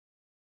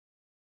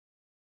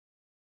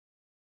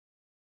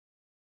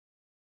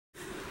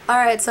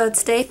Alright, so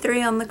it's day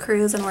 3 on the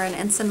cruise and we're in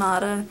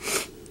Ensenada.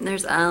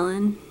 There's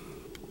Alan.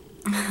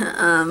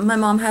 My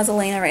mom has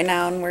Elena right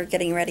now and we're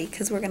getting ready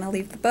because we're going to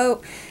leave the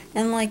boat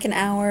in like an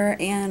hour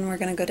and we're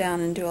going to go down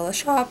and do all the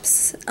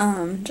shops,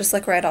 just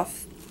like right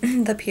off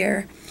the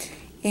pier.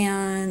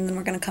 And then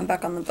we're going to come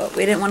back on the boat.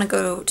 We didn't want to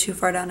go too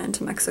far down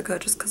into Mexico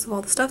just because of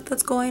all the stuff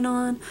that's going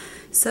on.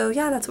 So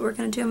yeah, that's what we're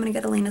going to do. I'm going to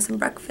get Elena some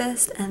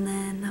breakfast and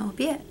then that will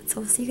be it. So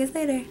we'll see you guys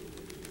later.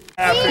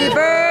 Happy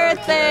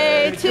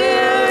birthday to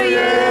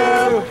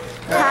you!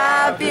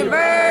 Happy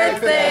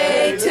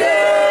birthday to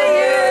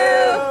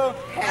you!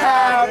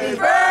 Happy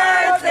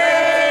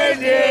birthday,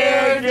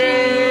 dear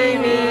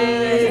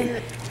Jamie!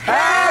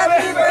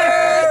 Happy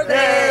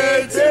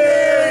birthday to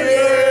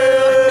you!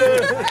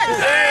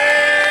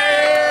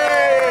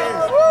 Hey!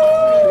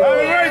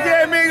 Happy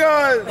birthday,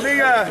 amigos!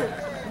 Amiga!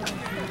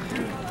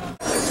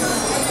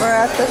 We're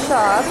at the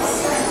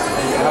shops,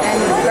 and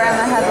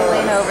Grandma has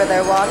Elena over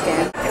there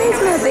walking.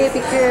 There's my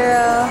baby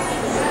girl.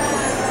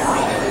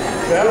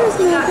 There's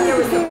my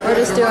baby girl. We're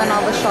just doing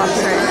all the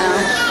shops right now.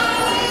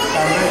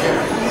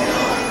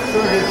 We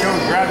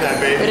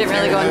didn't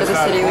really go into the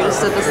city, we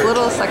just did this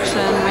little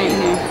section right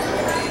here.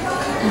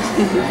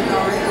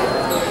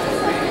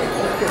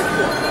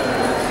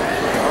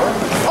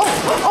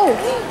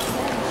 Oh!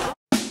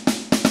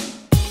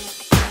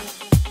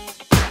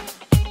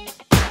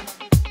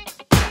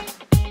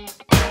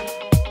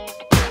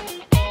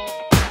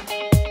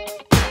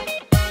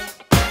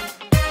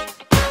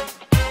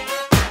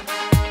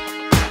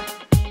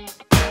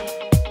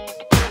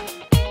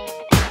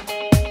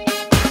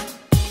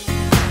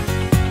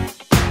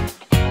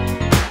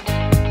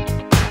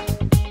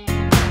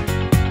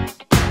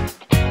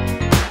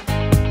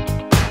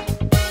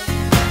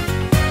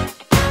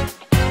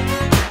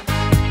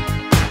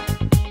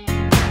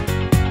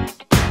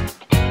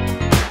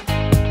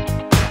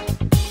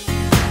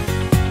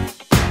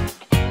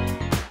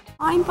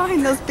 I'm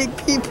behind those big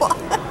people.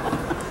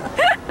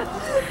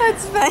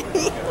 That's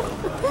funny.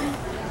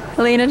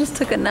 Elena just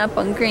took a nap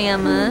on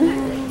Grandma.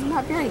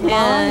 Not very long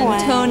and one.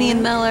 Tony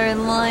and Mel are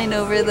in line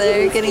over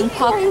there getting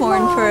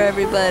popcorn for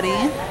everybody.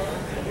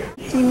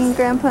 Jeannie and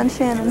Grandpa and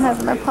Shannon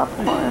having their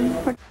popcorn.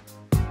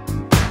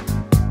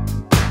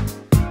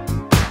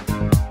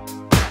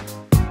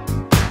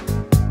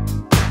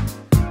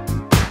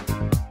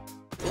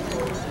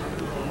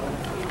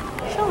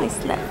 She only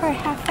slept for a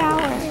half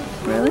hour.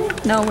 Really?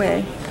 No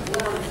way.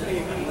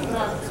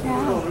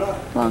 No.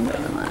 Longer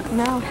than that.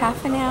 No,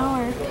 half an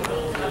hour.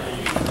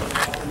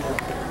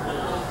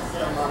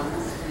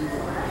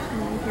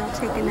 Maybe I'll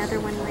take another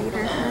one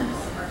later, huh?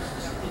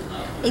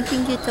 I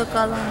think you took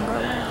a longer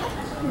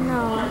one.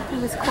 No,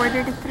 it was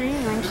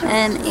 2:45 when she...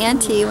 And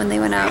Auntie, when they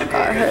went out,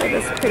 got her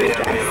this pretty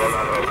dress.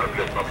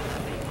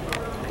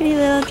 Pretty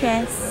little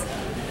dress.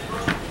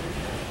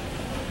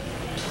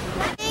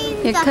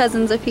 Your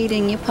cousins are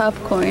feeding you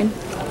popcorn.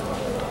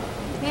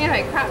 Yeah,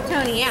 I cropped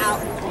Tony out.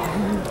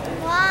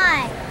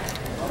 Why?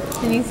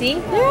 Can you see?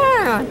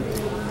 Yeah.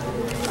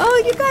 Oh,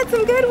 you got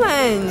some good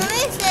ones. Let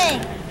me see.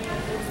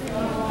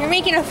 You're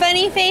making a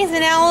funny face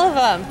in all of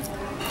them.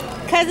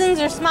 Cousins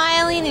are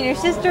smiling and your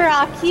sister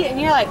all cute and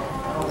you're like...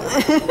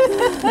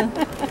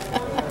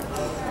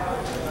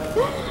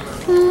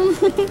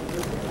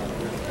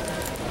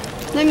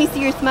 Let me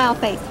see your smile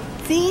face.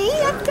 See?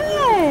 That's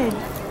good.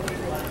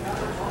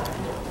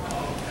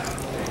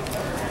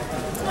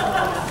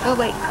 Oh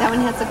wait, that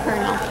one has a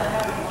kernel.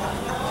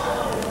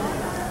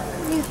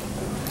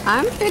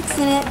 I'm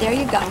fixing it. There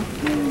you go.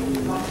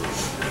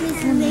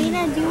 Miss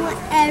Elena, do you want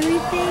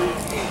everything?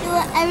 Do you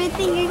want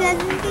everything your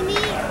cousin can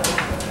eat?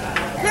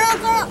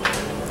 Girl!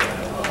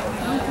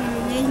 Okay,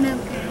 there's no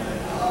girl.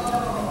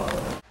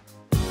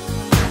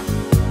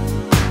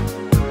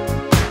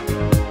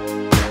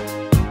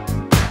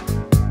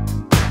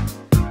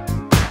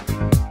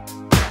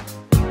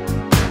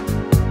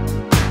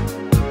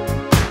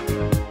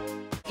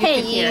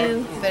 Hey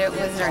you. But it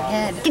was her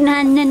head.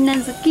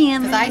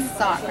 Because I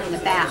saw it from the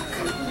back.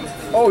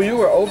 Oh, you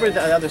were over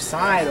the other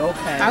side.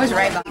 Okay. I was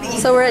right behind.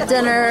 So we're at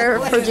dinner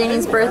for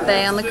Jeannie's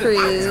birthday on the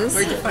cruise.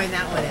 Where'd you find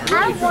that one at?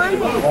 I want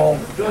it. Oh,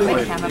 I'm going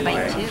to have a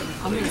bite too.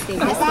 I'm going to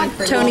save this one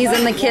for Tony's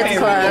in the kids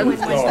club.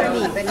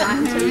 but not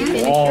until you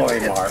finish. oh,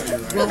 Mark.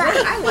 Well,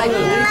 I like it.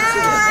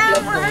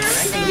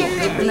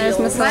 And there's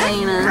Miss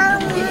Elena.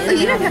 Well,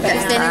 you don't have to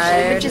finish it,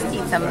 but just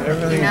eat some,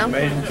 you know?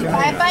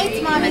 5 bites,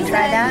 Mom, and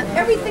try that.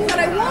 Everything that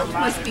I want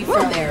must be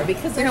from there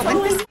because You there's don't want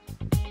always this?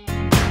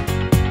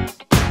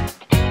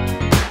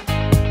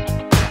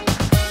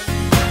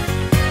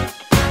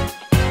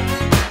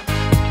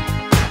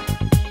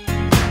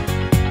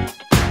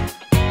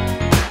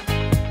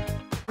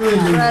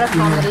 We're at a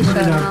comedy show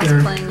and I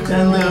was playing with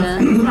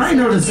Elena. I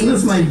noticed, and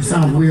this might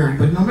sound weird,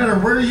 but no matter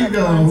where you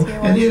go,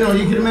 and you know,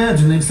 you can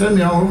imagine, they send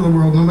me all over the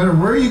world, no matter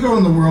where you go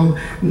in the world,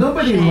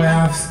 nobody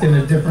laughs in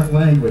a different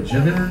language.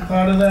 Have you ever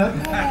thought of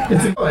that?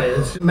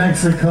 It's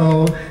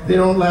Mexico, they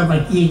don't laugh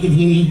like, that's just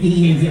me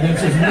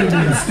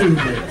being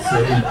stupid,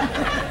 see?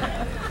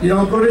 You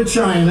don't go to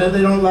China,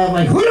 they don't laugh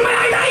like,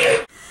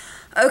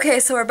 Okay,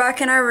 so we're back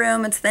in our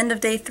room. It's the end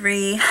of day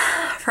 3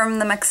 from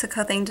the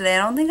Mexico thing today. I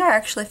don't think I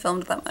actually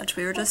filmed that much.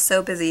 We were just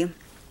so busy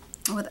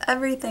with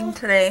everything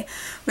today.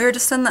 We were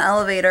just in the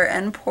elevator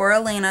and poor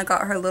Elena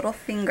got her little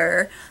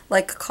finger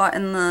like caught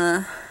in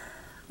the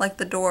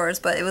doors,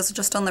 but it was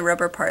just on the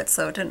rubber part,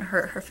 so it didn't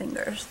hurt her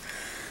fingers.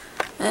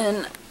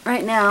 And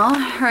right now,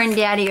 her and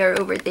Daddy are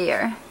over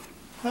there.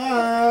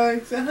 Hi,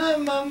 say hi,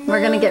 Mama.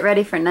 We're gonna get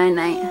ready for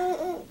night-night.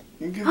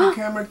 You give the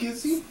camera a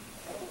kissy?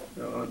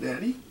 Oh,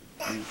 Daddy.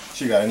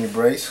 She got a new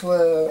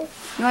bracelet.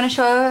 You want to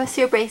show us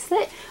your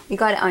bracelet? We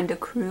got it on the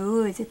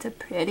cruise. It's a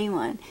pretty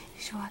one.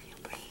 Show off your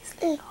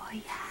bracelet. Oh,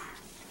 yeah.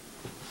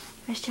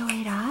 Let's show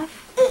it off.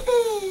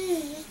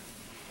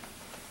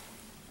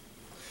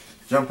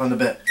 Jump on the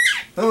bed.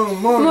 Oh,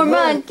 more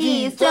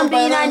monkeys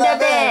jumping on the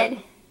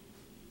bed.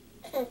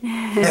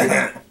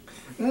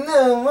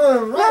 No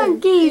more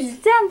Monkeys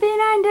jumping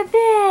on the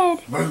bed.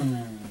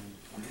 Boom.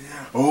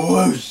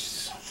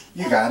 Whoosh.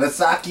 You got a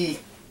sake.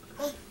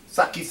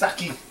 Sake,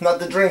 not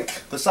the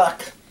drink, the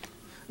sock.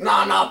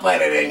 No,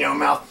 put it in your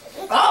mouth.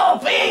 Oh,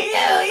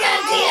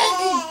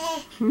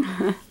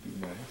 yucky.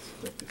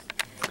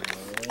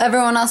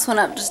 Everyone else went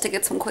up just to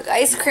get some quick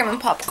ice cream and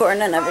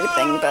popcorn and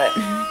everything, but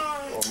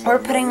we're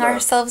putting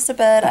ourselves to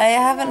bed. I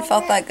haven't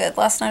felt that good.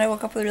 Last night I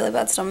woke up with really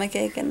bad stomach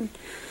ache and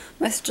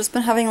I've just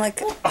been having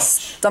like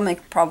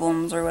stomach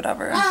problems or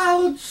whatever.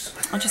 Ouch.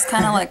 It just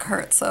kind of like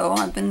hurts, so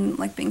I've been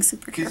like being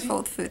super careful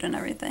with food and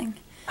everything.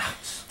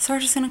 So we're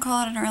just going to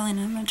call it an early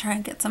night. I'm going to try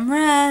and get some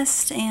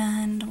rest,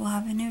 and we'll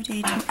have a new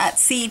day at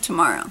sea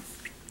tomorrow.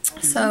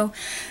 So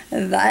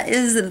that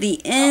is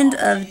the end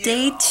of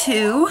day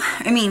 2.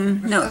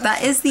 That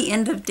is the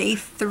end of day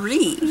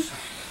 3.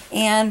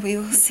 And we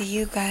will see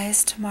you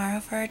guys tomorrow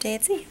for our day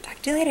at sea.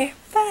 Talk to you later.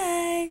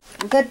 Bye.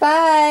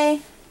 Goodbye.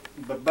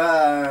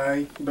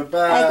 Bye-bye.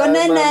 Bye-bye, Good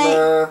night.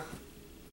 Mama.